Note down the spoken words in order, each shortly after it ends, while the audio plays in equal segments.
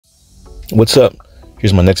What's up?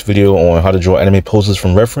 Here's my next video on how to draw anime poses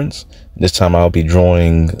from reference. This time I'll be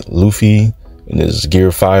drawing Luffy in his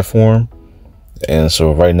Gear 5 form. And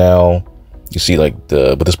so right now you see like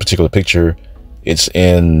with this particular picture, it's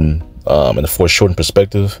in the foreshortened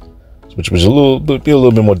perspective, which was a little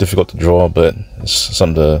bit more difficult to draw, but it's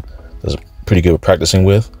something that's pretty good with practicing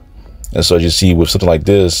with. And so as you see with something like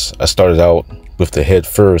this, I started out with the head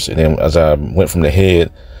first, and then as I went from the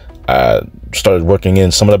head, I started working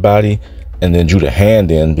in some of the body and then drew the hand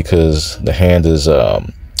in, because the hand is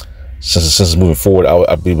since it's moving forward,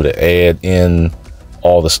 I'll be able to add in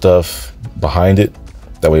all the stuff behind it.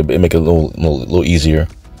 That way it make it a little easier.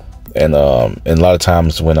 And a lot of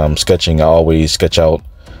times when I'm sketching, I always sketch out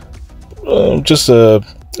just a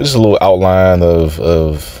little outline of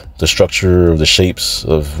the structure of the shapes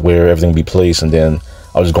of where everything will be placed, and then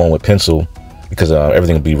I'll just go in with pencil, because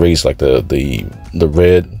everything will be erased. Like the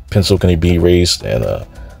red pencil can be erased, and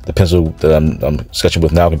the pencil that I'm sketching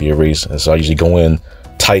with now can be erased. And so I usually go in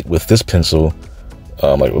tight with this pencil,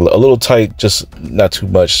 like a little tight, just not too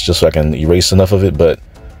much, just so I can erase enough of it, but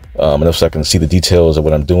enough so I can see the details of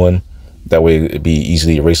what I'm doing. That way it'd be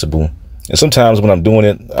easily erasable. And sometimes when I'm doing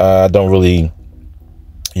it, I don't really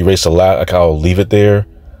erase a lot. Like I'll leave it there.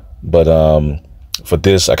 But for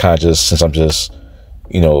this, I kind of just, since I'm just,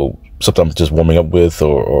 something I'm just warming up with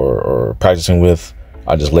or practicing with,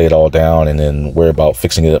 I just lay it all down and then worry about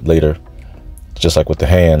fixing it up later. Just like with the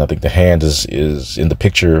hand, I think the hand is in the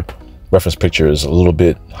picture, reference picture, is a little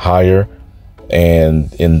bit higher,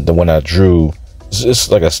 and in the one I drew, it's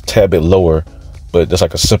like a tad bit lower. But that's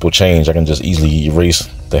like a simple change. I can just easily erase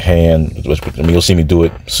the hand. I mean, you'll see me do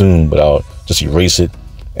it soon, but I'll just erase it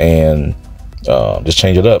and just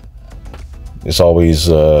change it up. It's always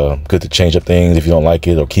good to change up things if you don't like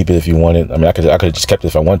it, or keep it if you want it. I mean, I could have just kept it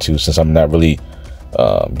if I want to, since I'm not really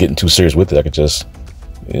getting too serious with it. I could just,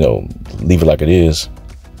 leave it like it is.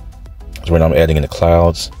 So right now I'm adding in the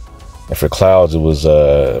clouds, and for clouds, it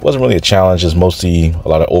wasn't really a challenge. It's mostly a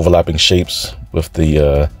lot of overlapping shapes with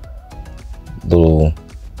the little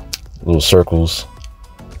circles,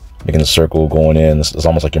 making the circle going in. It's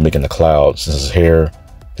almost like you're making the cloud, since his hair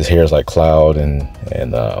is like cloud, and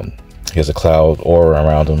he has a cloud aura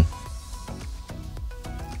around him.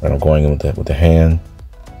 And I'm going in with the hand,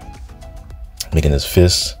 making his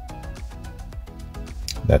fist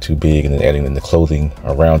not too big, and then adding in the clothing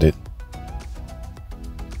around it.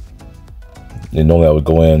 And normally I would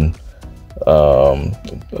go in,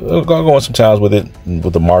 I'll go in sometimes with it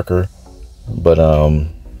with the marker, but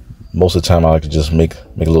most of the time I like to just make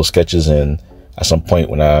little sketches, and at some point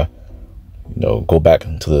when I go back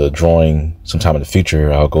to the drawing sometime in the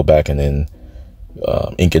future, I'll go back and then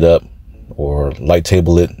ink it up, or light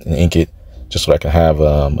table it and ink it, just so I can have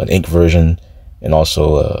an ink version and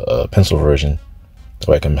also a pencil version,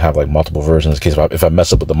 so I can have like multiple versions. In case if I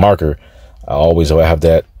mess up with the marker, I have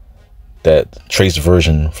that traced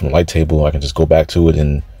version from the light table. I can just go back to it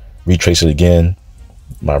and retrace it again,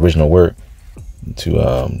 my original work,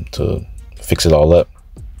 to fix it all up.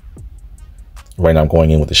 Right now I'm going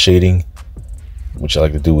in with the shading, which I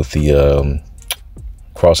like to do with the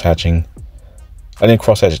cross hatching. I didn't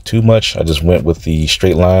cross hatch it too much. I just went with the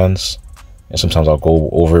straight lines, and sometimes I'll go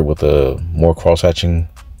over it with the more cross hatching,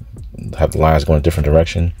 have the lines go in a different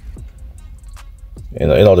direction.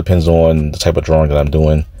 And it all depends on the type of drawing that I'm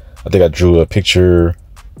doing. I think I drew a picture,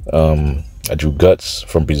 I drew Guts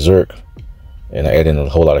from Berserk, and I added in a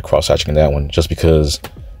whole lot of cross hatching in that one, just because,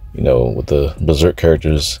 with the Berserk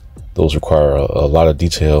characters, those require a lot of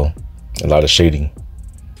detail, a lot of shading,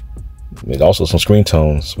 and also some screen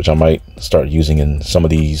tones, which I might start using in some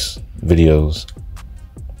of these videos.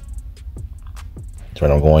 So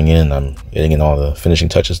when I'm going in, I'm adding in all the finishing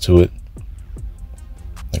touches to it,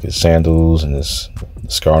 like his sandals and this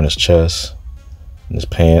scar on his chest and his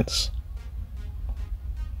pants,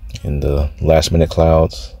 and the last minute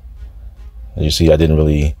clouds. As you see, I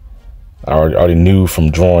already knew from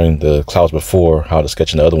drawing the clouds before how to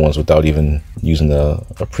sketch in the other ones without even using a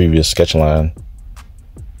previous sketch line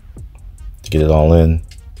to get it all in.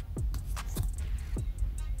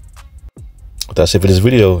 But that's it for this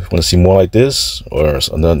video. If you want to see more like this, or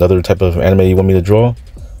another type of anime you want me to draw,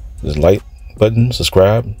 just like button,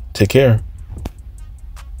 subscribe. Take care.